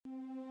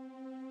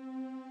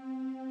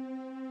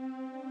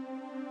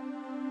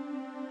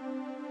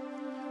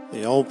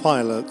The Old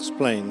Pilot's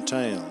Plain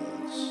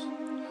Tales.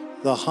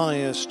 The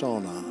Highest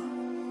Honour.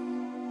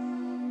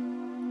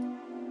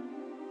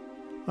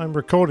 I'm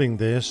recording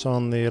this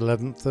on the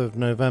 11th of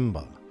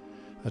November,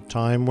 a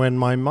time when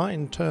my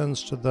mind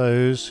turns to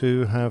those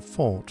who have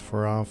fought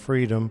for our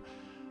freedom,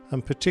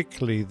 and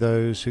particularly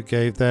those who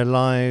gave their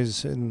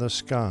lives in the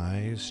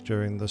skies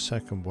during the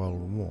Second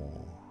World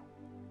War.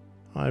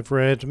 I've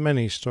read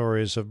many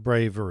stories of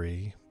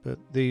bravery, but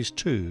these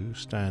two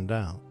stand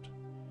out.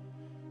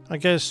 I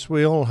guess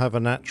we all have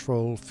a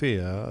natural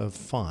fear of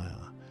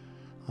fire.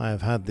 I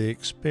have had the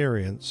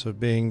experience of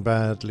being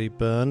badly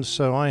burned,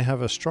 so I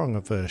have a strong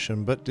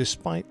aversion, but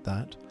despite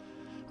that,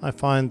 I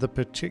find the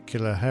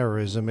particular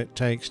heroism it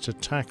takes to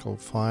tackle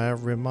fire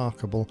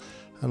remarkable,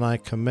 and I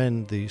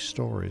commend these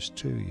stories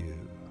to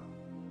you.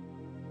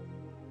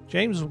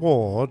 James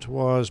Ward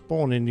was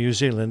born in New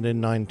Zealand in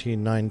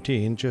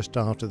 1919, just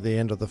after the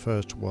end of the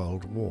First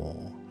World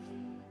War.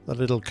 The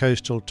little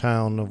coastal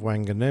town of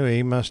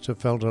Wanganui must have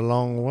felt a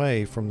long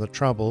way from the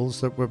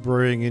troubles that were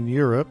brewing in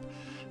Europe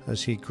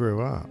as he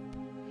grew up.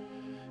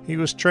 He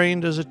was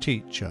trained as a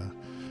teacher,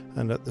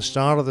 and at the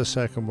start of the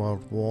Second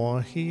World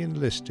War he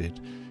enlisted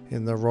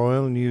in the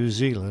Royal New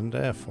Zealand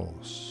Air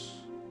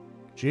Force.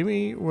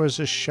 Jimmy was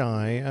a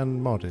shy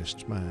and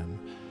modest man,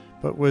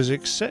 but was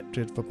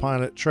accepted for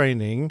pilot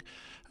training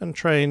and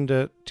trained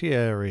at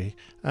Thierry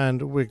and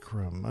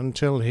Wigram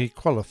until he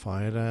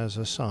qualified as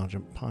a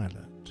sergeant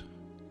pilot.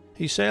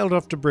 He sailed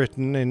off to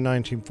Britain in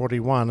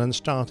 1941 and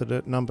started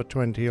at No.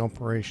 20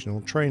 Operational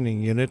Training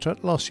Unit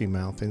at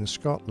Lossiemouth in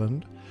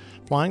Scotland,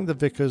 flying the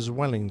Vickers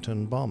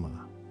Wellington bomber.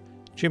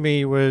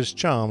 Jimmy was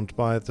charmed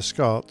by the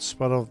Scots,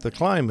 but of the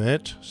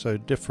climate, so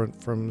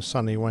different from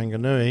sunny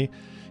Wanganui,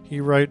 he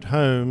wrote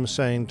home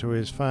saying to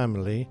his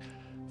family,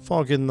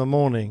 "Fog in the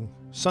morning,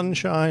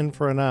 sunshine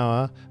for an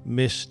hour,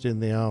 mist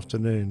in the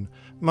afternoon.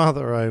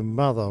 Mother, oh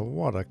mother,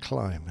 what a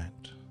climate."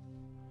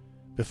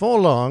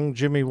 Before long,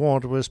 Jimmy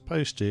Ward was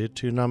posted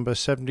to No.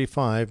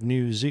 75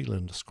 New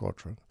Zealand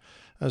Squadron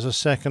as a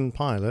second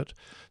pilot,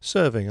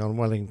 serving on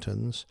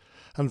Wellingtons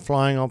and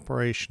flying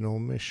operational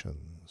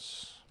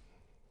missions.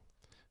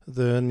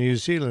 The New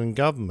Zealand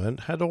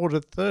government had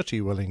ordered 30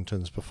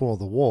 Wellingtons before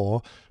the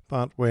war,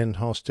 but when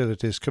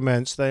hostilities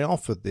commenced, they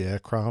offered the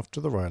aircraft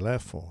to the Royal Air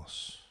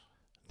Force.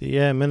 The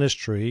Air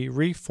Ministry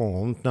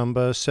reformed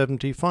No.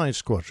 75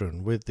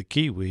 Squadron with the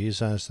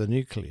Kiwis as the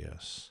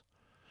nucleus.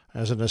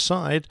 As an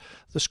aside,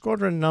 the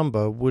squadron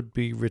number would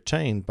be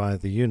retained by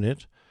the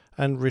unit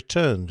and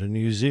returned to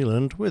New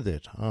Zealand with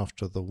it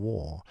after the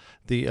war,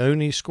 the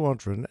only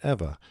squadron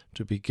ever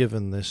to be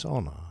given this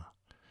honour.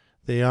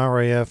 The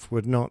RAF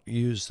would not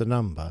use the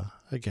number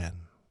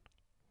again.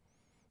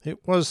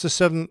 It was the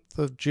 7th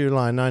of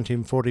July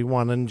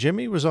 1941, and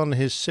Jimmy was on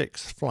his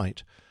 6th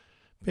flight,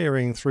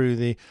 peering through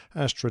the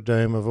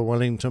astrodome of a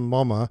Wellington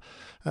bomber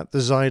at the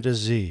Zuyder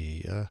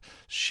Zee, a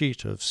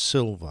sheet of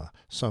silver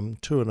some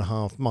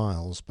 2.5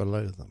 miles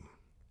below them.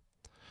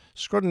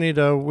 Squadron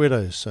Leader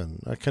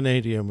Widdowson, a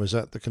Canadian, was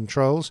at the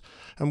controls,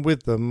 and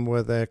with them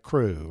were their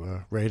crew,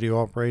 a radio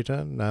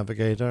operator,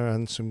 navigator,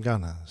 and some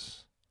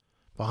gunners.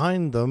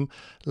 Behind them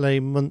lay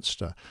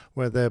Munster,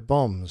 where their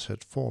bombs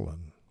had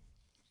fallen.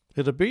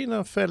 It had been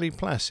a fairly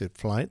placid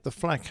flight, the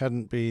flak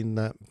hadn't been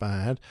that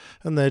bad,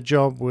 and their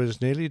job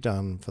was nearly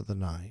done for the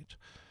night.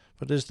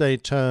 But as they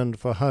turned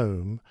for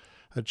home,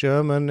 a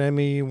German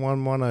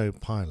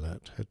Me-110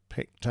 pilot had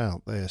picked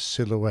out their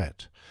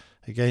silhouette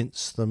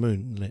against the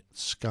moonlit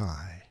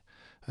sky,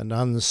 and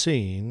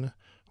unseen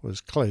was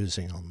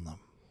closing on them.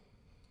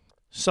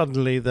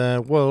 Suddenly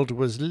their world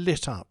was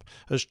lit up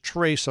as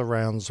tracer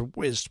rounds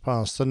whizzed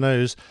past the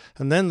nose,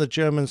 and then the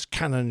Germans'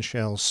 cannon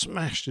shells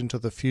smashed into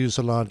the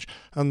fuselage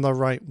and the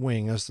right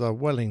wing as the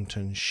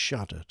Wellington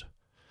shuddered.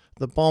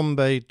 The bomb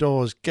bay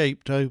doors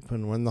gaped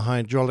open when the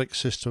hydraulic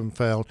system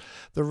failed.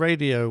 The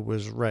radio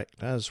was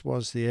wrecked, as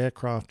was the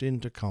aircraft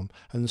intercom,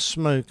 and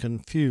smoke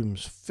and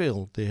fumes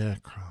filled the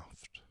aircraft.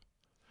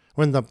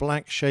 When the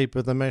black shape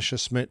of the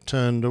Messerschmitt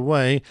turned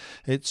away,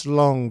 its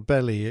long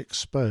belly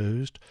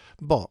exposed,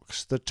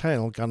 Box, the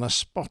tail gunner,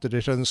 spotted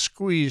it and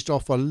squeezed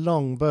off a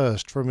long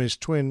burst from his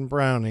twin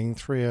Browning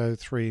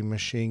 303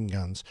 machine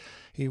guns.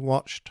 He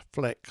watched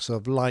flecks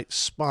of light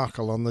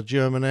sparkle on the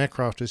German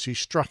aircraft as he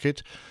struck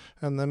it,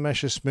 and the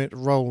Messerschmitt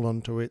rolled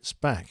onto its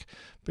back,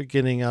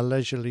 beginning a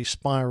leisurely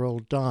spiral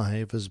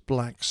dive as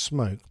black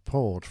smoke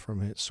poured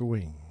from its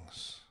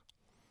wings.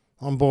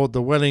 On board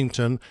the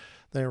Wellington,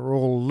 they were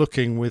all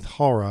looking with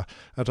horror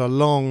at a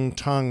long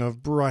tongue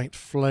of bright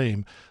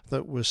flame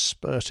that was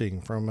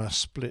spurting from a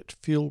split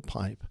fuel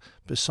pipe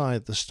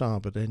beside the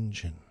starboard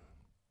engine.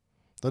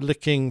 The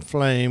licking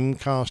flame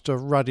cast a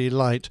ruddy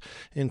light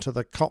into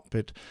the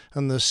cockpit,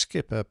 and the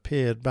skipper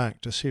peered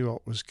back to see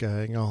what was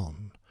going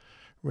on.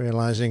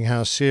 Realizing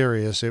how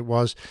serious it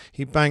was,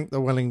 he banked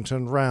the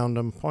Wellington round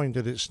and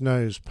pointed its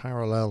nose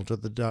parallel to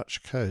the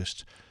Dutch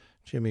coast.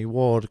 Jimmy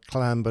Ward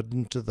clambered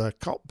into the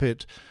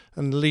cockpit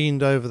and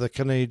leaned over the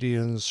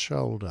Canadian's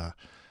shoulder.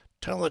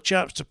 "Tell the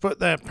chaps to put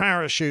their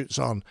parachutes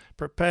on.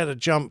 Prepare to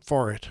jump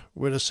for it,"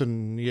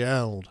 Widdowson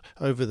yelled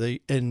over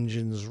the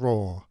engine's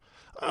roar.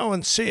 "Oh,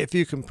 and see if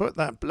you can put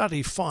that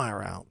bloody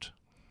fire out."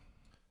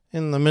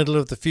 In the middle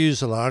of the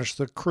fuselage,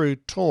 the crew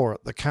tore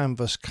at the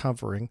canvas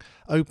covering,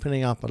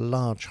 opening up a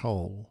large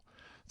hole.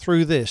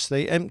 Through this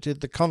they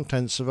emptied the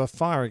contents of a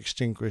fire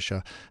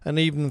extinguisher and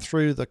even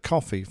threw the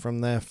coffee from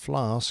their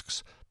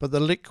flasks, but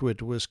the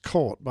liquid was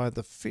caught by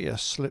the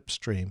fierce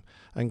slipstream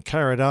and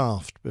carried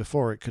aft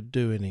before it could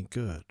do any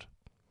good.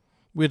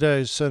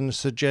 Widdowson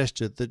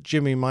suggested that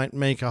Jimmy might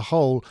make a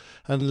hole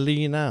and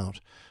lean out,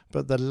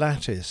 but the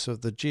lattice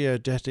of the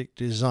geodetic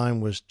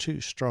design was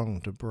too strong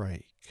to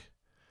break.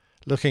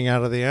 Looking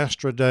out of the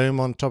Astrodome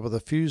on top of the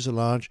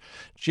fuselage,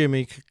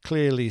 Jimmy could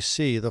clearly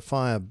see the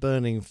fire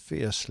burning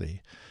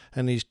fiercely,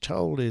 and he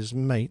told his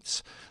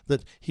mates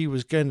that he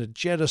was going to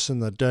jettison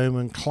the dome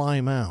and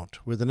climb out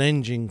with an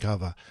engine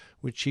cover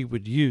which he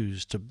would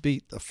use to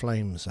beat the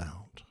flames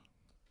out.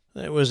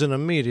 There was an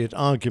immediate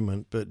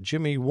argument, but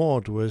Jimmy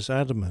Ward was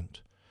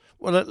adamant.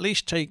 "Well, at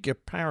least take your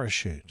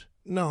parachute."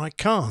 "No, I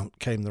can't,"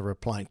 came the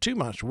reply. "Too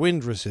much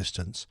wind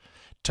resistance."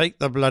 "Take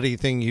the bloody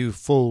thing, you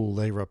fool,"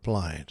 they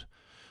replied.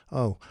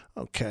 "Oh,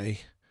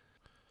 okay."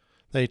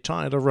 They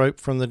tied a rope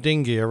from the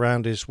dinghy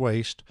around his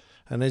waist,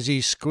 and as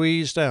he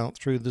squeezed out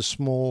through the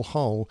small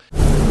hole,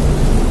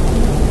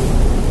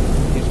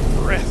 his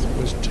breath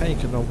was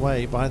taken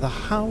away by the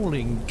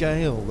howling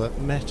gale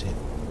that met him.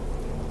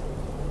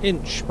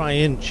 Inch by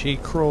inch he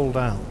crawled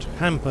out,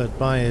 hampered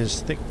by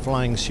his thick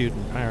flying suit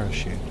and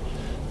parachute.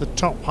 The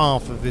top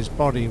half of his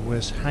body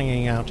was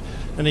hanging out,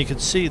 and he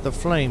could see the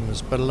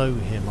flames below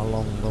him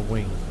along the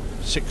wing,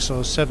 6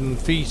 or 7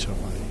 feet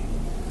away.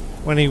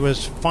 When he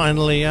was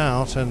finally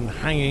out and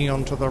hanging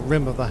onto the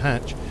rim of the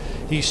hatch,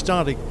 he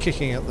started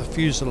kicking at the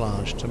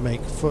fuselage to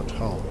make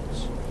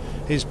footholds.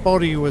 His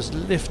body was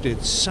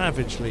lifted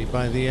savagely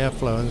by the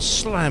airflow and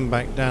slammed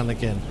back down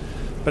again,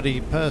 but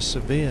he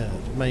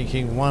persevered,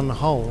 making one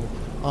hole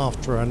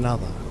after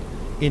another.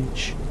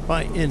 Inch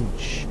by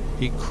inch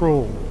he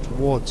crawled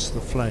towards the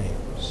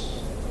flames.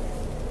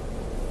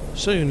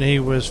 Soon he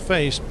was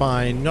faced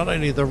by not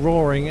only the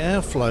roaring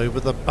airflow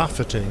but the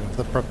buffeting of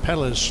the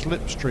propeller's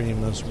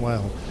slipstream as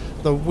well.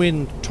 The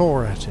wind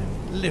tore at him,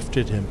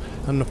 lifted him,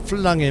 and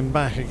flung him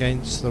back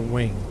against the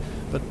wing,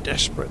 but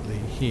desperately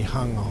he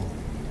hung on.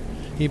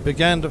 He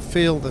began to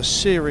feel the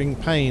searing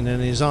pain in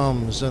his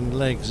arms and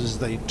legs as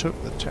they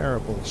took the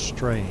terrible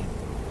strain.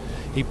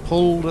 He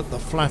pulled at the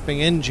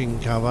flapping engine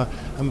cover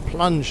and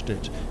plunged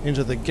it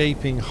into the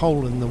gaping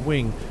hole in the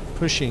wing,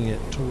 pushing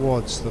it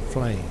towards the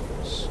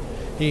flames.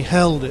 He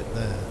held it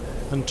there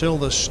until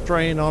the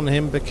strain on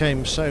him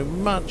became so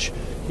much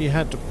he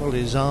had to pull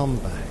his arm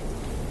back.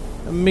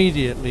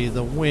 Immediately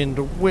the wind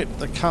whipped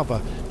the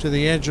cover to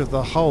the edge of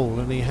the hole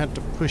and he had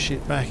to push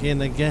it back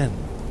in again.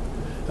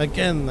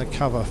 Again the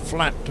cover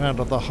flapped out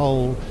of the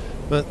hole,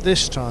 but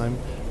this time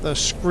the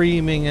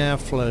screaming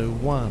airflow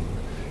won,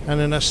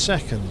 and in a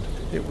second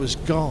it was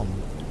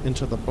gone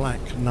into the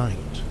black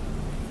night.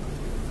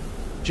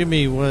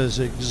 Jimmy was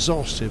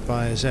exhausted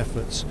by his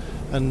efforts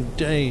and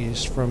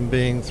dazed from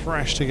being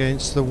thrashed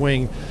against the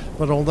wing,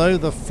 but although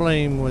the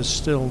flame was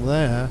still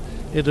there,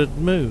 it had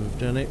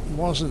moved and it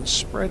wasn't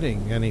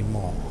spreading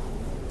anymore.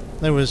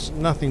 There was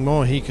nothing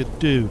more he could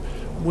do.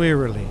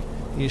 Wearily,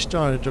 he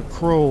started to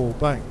crawl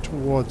back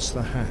towards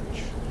the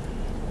hatch.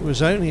 It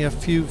was only a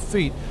few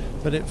feet,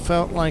 but it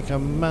felt like a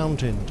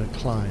mountain to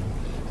climb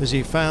as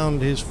he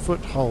found his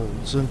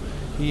footholds, and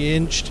he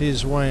inched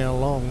his way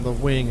along the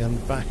wing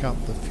and back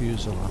up the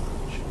fuselage.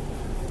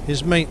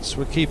 His mates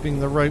were keeping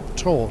the rope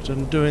taut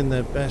and doing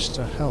their best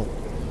to help.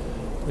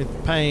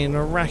 With pain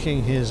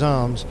racking his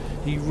arms,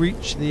 he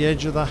reached the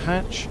edge of the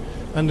hatch,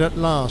 and at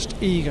last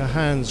eager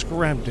hands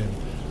grabbed him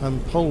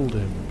and pulled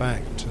him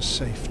back to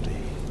safety.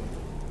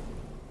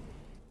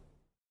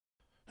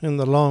 In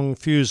the long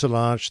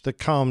fuselage, the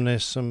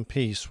calmness and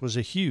peace was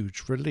a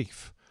huge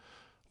relief.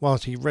 While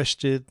he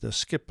rested, the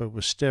skipper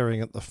was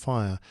staring at the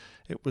fire.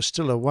 It was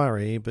still a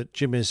worry, but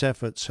Jimmy's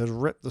efforts had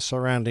ripped the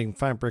surrounding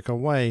fabric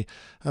away,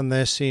 and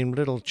there seemed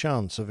little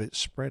chance of it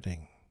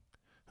spreading.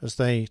 As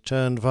they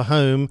turned for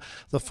home,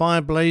 the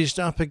fire blazed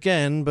up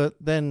again, but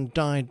then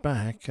died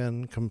back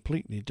and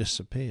completely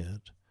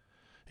disappeared.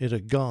 It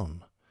had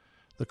gone.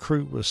 The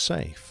crew was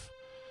safe,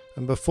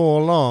 and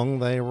before long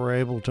they were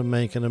able to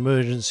make an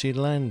emergency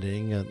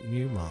landing at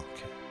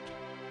Newmarket.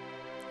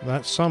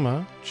 That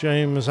summer,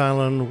 James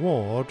Allen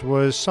Ward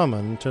was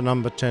summoned to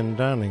number 10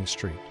 Downing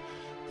Street,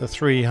 the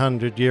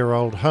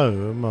 300-year-old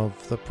home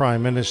of the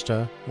Prime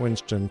Minister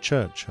Winston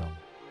Churchill.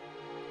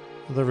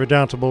 The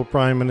redoubtable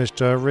Prime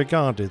Minister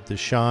regarded the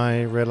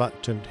shy,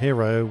 reluctant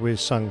hero with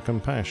some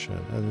compassion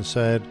and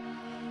said,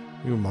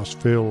 "You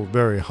must feel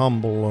very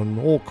humble and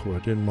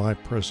awkward in my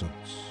presence."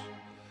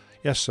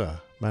 "Yes,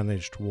 sir,"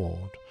 managed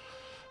Ward.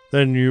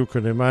 "Then you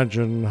can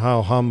imagine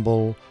how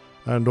humble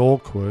and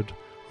awkward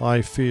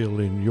I feel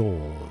in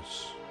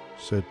yours,"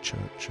 said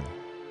Churchill.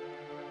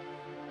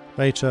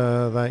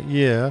 Later that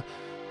year,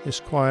 this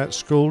quiet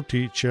school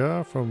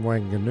teacher from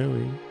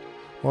Wanganui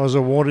was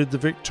awarded the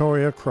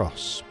Victoria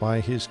Cross by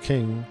his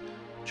king,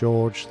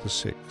 George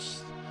VI,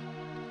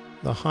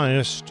 the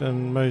highest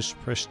and most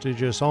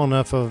prestigious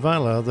honour for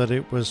valour that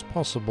it was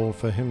possible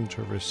for him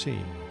to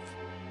receive.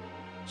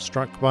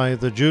 Struck by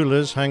the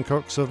jewellers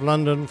Hancocks of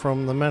London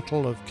from the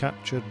metal of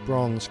captured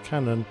bronze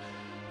cannon,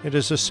 it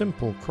is a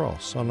simple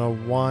cross on a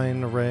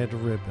wine-red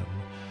ribbon,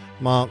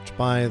 marked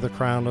by the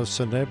crown of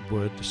St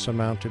Edward,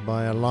 surmounted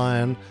by a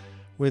lion,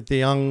 with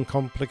the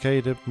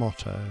uncomplicated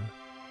motto,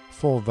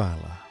 "For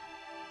Valour."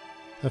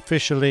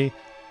 Officially,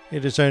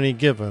 it is only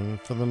given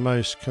for the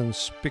most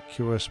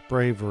conspicuous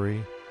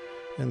bravery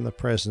in the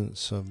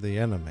presence of the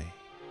enemy.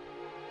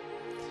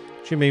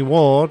 Jimmy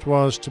Ward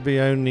was to be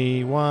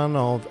only one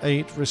of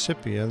 8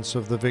 recipients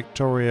of the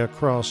Victoria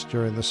Cross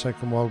during the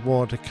Second World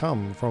War to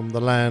come from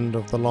the land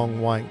of the Long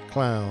White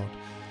Cloud,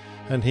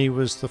 and he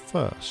was the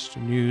first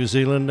New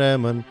Zealand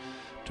airman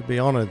to be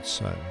honoured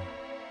so.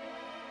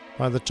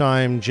 By the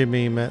time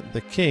Jimmy met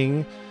the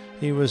King,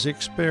 he was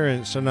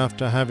experienced enough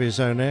to have his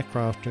own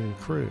aircraft and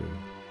crew.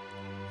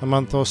 A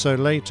month or so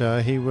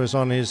later, he was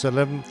on his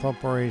 11th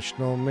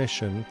operational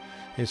mission,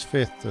 his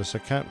 5th as a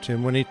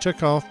captain, when he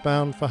took off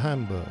bound for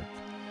Hamburg.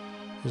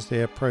 As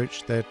they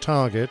approached their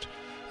target,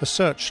 a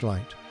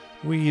searchlight,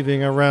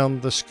 weaving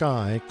around the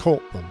sky,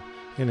 caught them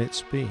in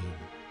its beam.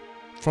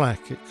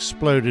 Flak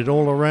exploded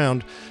all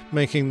around,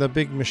 making the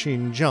big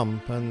machine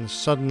jump, and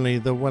suddenly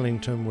the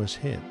Wellington was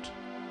hit.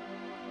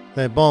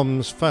 Their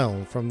bombs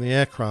fell from the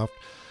aircraft,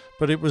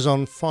 but it was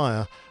on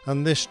fire,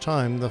 and this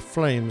time the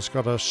flames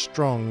got a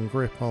strong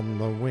grip on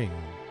the wing.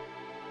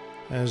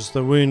 As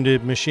the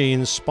wounded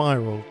machine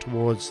spiraled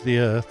towards the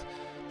earth,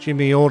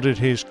 Jimmy ordered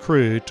his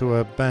crew to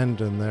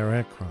abandon their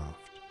aircraft.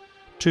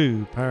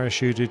 2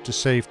 parachuted to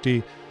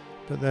safety,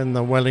 but then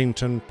the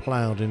Wellington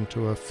ploughed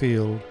into a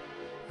field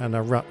and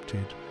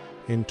erupted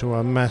into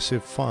a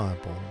massive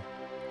fireball,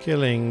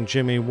 killing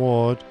Jimmy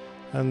Ward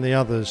and the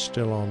others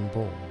still on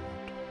board.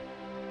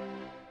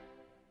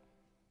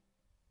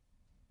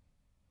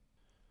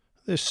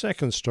 This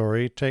second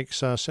story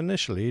takes us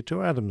initially to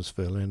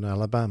Adamsville in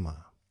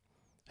Alabama.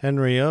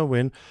 Henry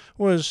Irwin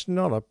was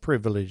not a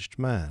privileged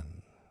man.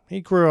 He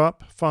grew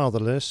up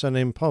fatherless and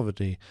in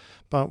poverty,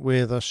 but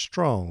with a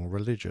strong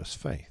religious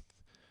faith.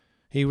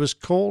 He was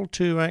called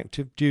to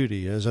active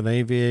duty as an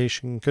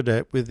aviation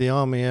cadet with the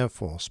Army Air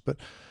Force, but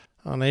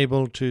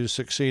unable to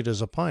succeed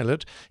as a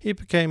pilot, he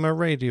became a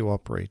radio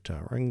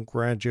operator and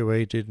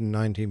graduated in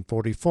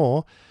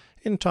 1944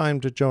 in time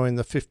to join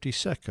the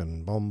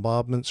 52nd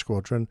Bombardment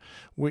Squadron,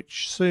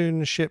 which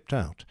soon shipped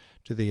out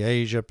to the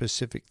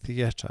Asia-Pacific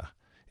Theatre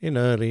in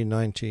early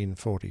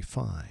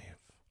 1945.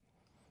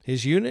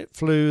 His unit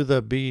flew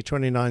the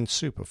B-29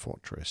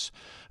 Superfortress,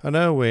 and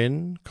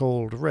Irwin,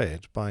 called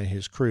Red by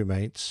his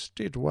crewmates,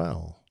 did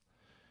well.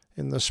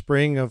 In the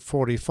spring of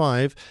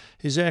 45,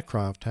 his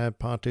aircraft had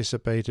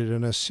participated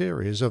in a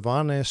series of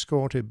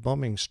unescorted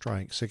bombing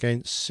strikes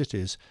against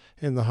cities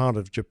in the heart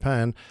of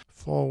Japan,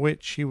 for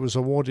which he was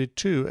awarded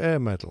 2 air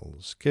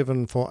medals,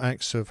 given for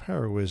acts of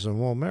heroism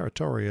or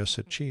meritorious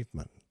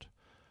achievement.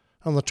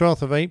 On the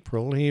 12th of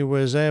April, he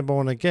was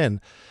airborne again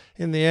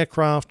in the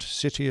aircraft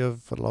City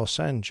of Los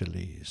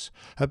Angeles,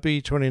 a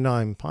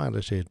B-29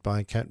 piloted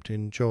by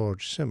Captain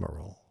George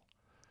Simmerall.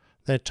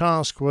 Their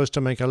task was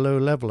to make a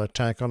low-level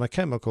attack on a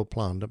chemical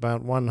plant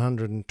about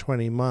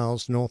 120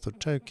 miles north of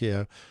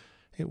Tokyo.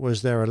 It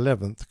was their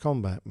 11th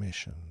combat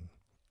mission.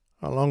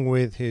 Along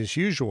with his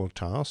usual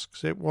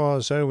tasks, it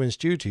was Irwin's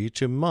duty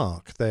to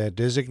mark their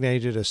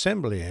designated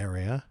assembly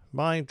area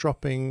by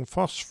dropping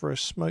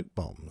phosphorus smoke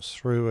bombs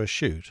through a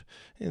chute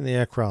in the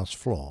aircraft's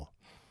floor,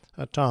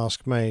 a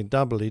task made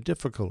doubly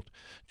difficult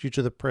due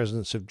to the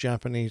presence of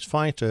Japanese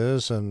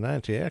fighters and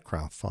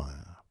anti-aircraft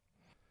fire.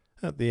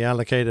 At the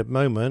allocated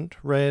moment,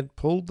 Red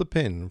pulled the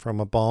pin from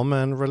a bomb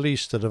and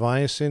released the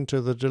device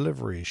into the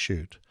delivery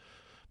chute,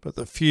 but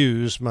the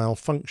fuse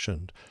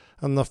malfunctioned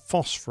and the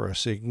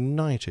phosphorus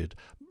ignited,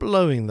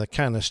 blowing the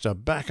canister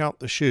back up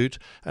the chute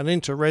and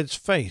into Red's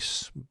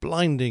face,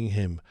 blinding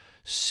him,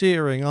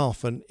 searing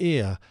off an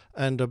ear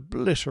and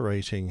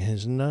obliterating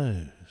his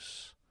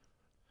nose.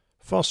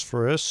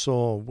 Phosphorus,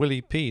 or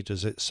Willy Pete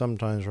as it's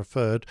sometimes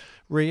referred,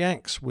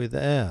 reacts with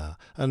air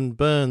and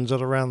burns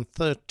at around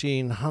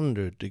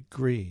 1300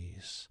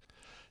 degrees.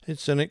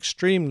 It's an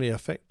extremely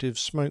effective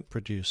smoke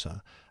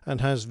producer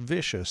and has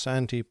vicious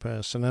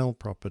anti-personnel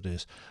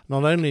properties,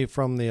 not only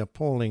from the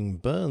appalling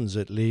burns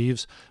it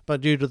leaves,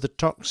 but due to the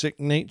toxic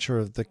nature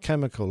of the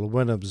chemical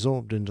when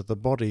absorbed into the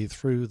body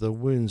through the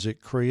wounds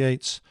it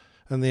creates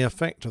and the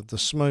effect of the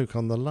smoke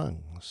on the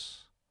lungs.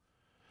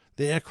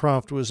 The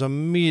aircraft was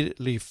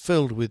immediately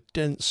filled with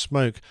dense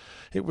smoke.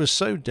 It was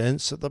so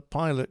dense that the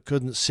pilot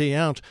couldn't see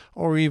out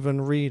or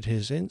even read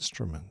his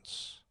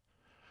instruments.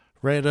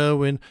 Red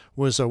Irwin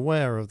was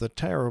aware of the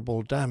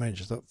terrible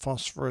damage that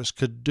phosphorus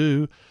could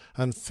do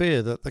and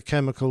feared that the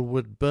chemical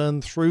would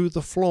burn through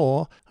the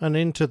floor and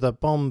into the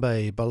bomb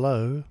bay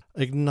below,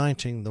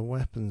 igniting the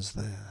weapons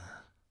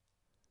there.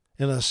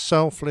 In a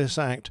selfless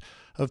act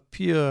of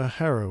pure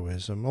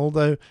heroism,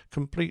 although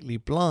completely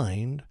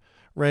blind,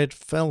 Red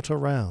felt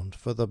around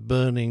for the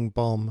burning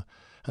bomb,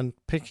 and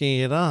picking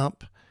it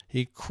up,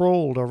 he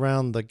crawled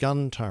around the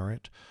gun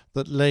turret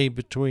that lay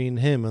between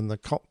him and the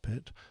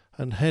cockpit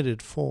and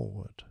headed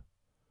forward.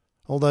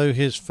 Although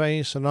his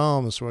face and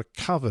arms were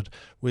covered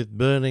with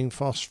burning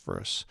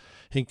phosphorus,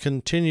 he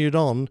continued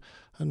on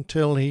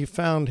until he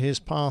found his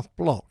path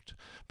blocked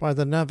by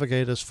the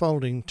navigator's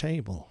folding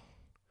table.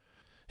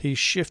 He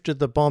shifted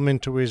the bomb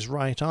into his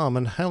right arm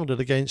and held it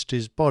against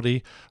his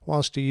body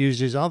whilst he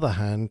used his other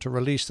hand to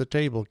release the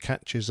table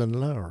catches and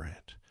lower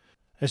it.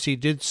 As he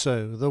did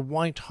so, the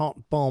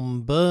white-hot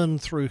bomb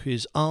burned through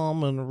his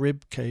arm and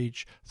rib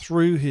cage,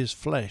 through his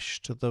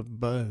flesh to the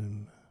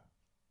bone.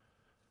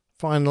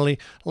 Finally,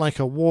 like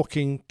a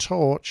walking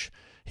torch,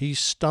 he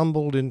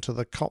stumbled into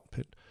the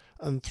cockpit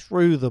and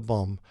threw the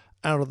bomb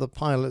out of the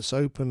pilot's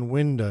open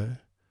window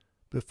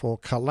before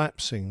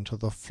collapsing to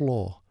the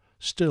floor,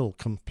 still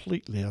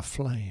completely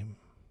aflame.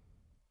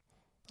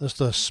 As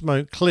the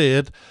smoke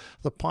cleared,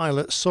 the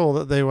pilot saw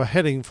that they were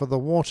heading for the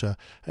water,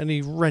 and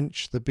he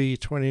wrenched the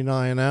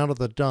B-29 out of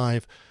the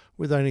dive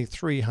with only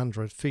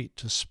 300 feet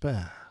to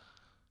spare.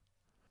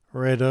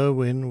 Red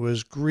Irwin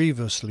was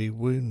grievously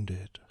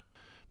wounded,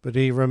 but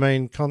he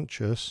remained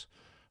conscious,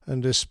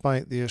 and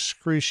despite the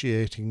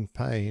excruciating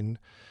pain,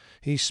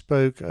 he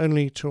spoke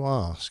only to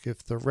ask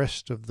if the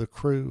rest of the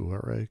crew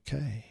were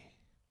okay.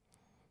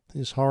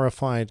 His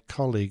horrified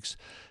colleagues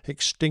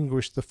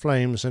extinguished the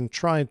flames and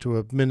tried to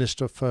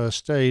administer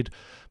first aid,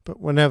 but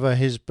whenever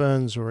his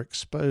burns were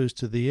exposed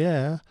to the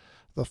air,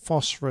 the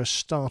phosphorus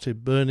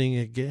started burning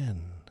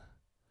again.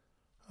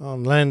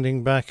 On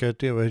landing back at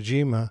Iwo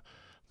Jima,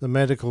 the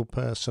medical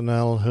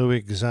personnel who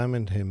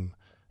examined him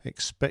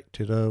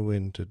expected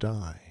Irwin to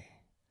die.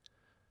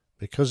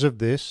 Because of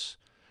this,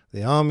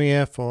 the Army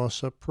Air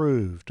Force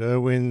approved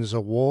Irwin's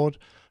award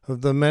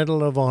of the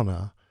Medal of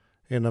Honor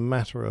in a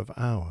matter of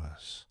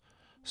hours,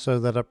 so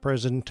that a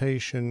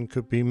presentation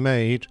could be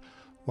made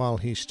while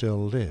he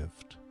still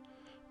lived.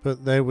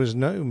 But there was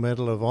no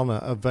Medal of Honor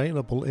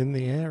available in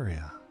the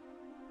area.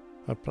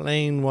 A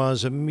plane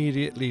was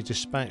immediately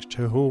dispatched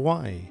to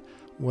Hawaii,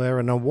 where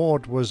an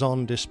award was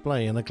on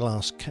display in a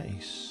glass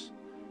case.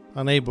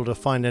 Unable to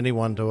find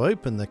anyone to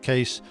open the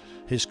case,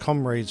 his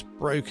comrades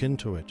broke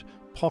into it,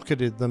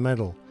 pocketed the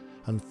medal,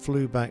 and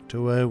flew back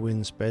to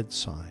Irwin's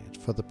bedside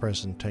for the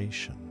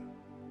presentation.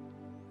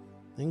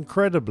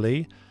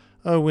 Incredibly,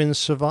 Irwin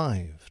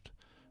survived,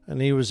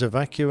 and he was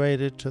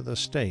evacuated to the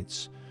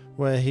States,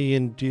 where he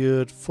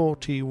endured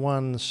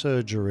 41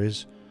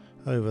 surgeries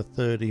over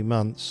 30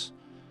 months,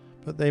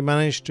 but they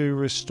managed to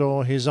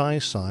restore his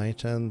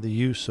eyesight and the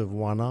use of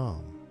one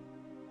arm.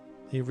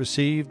 He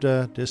received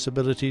a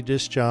disability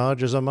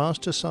discharge as a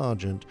Master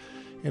Sergeant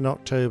in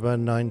October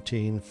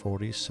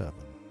 1947.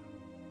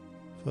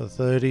 For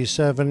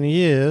 37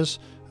 years,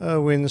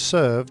 Irwin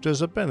served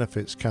as a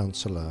benefits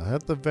counsellor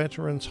at the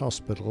Veterans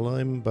Hospital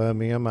in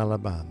Birmingham,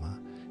 Alabama.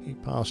 He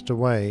passed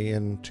away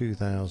in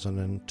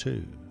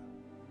 2002.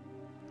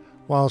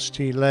 Whilst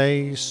he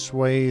lay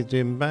swathed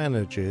in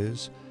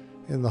bandages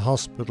in the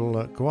hospital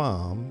at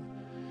Guam,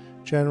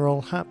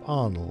 General Hap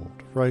Arnold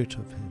wrote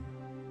of him,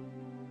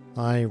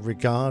 "I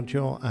regard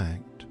your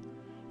act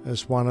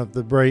as one of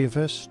the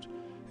bravest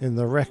in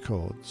the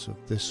records of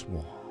this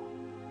war."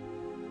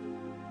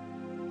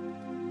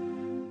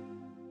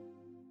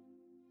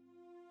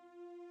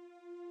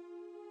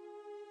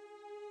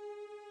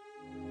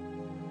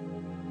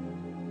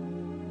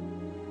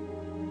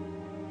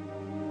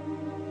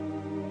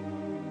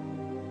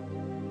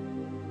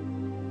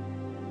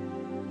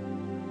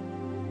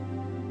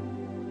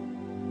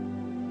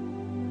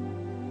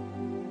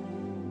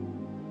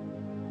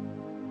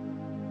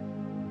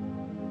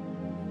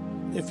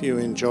 If you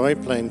enjoy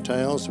Plain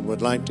Tales and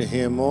would like to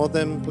hear more,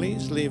 then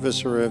please leave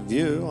us a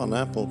review on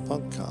Apple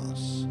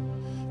Podcasts.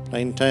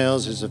 Plain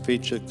Tales is a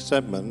featured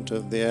segment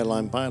of the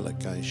Airline Pilot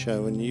Guy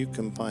show, and you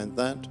can find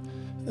that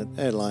at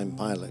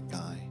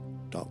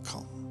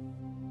airlinepilotguy.com.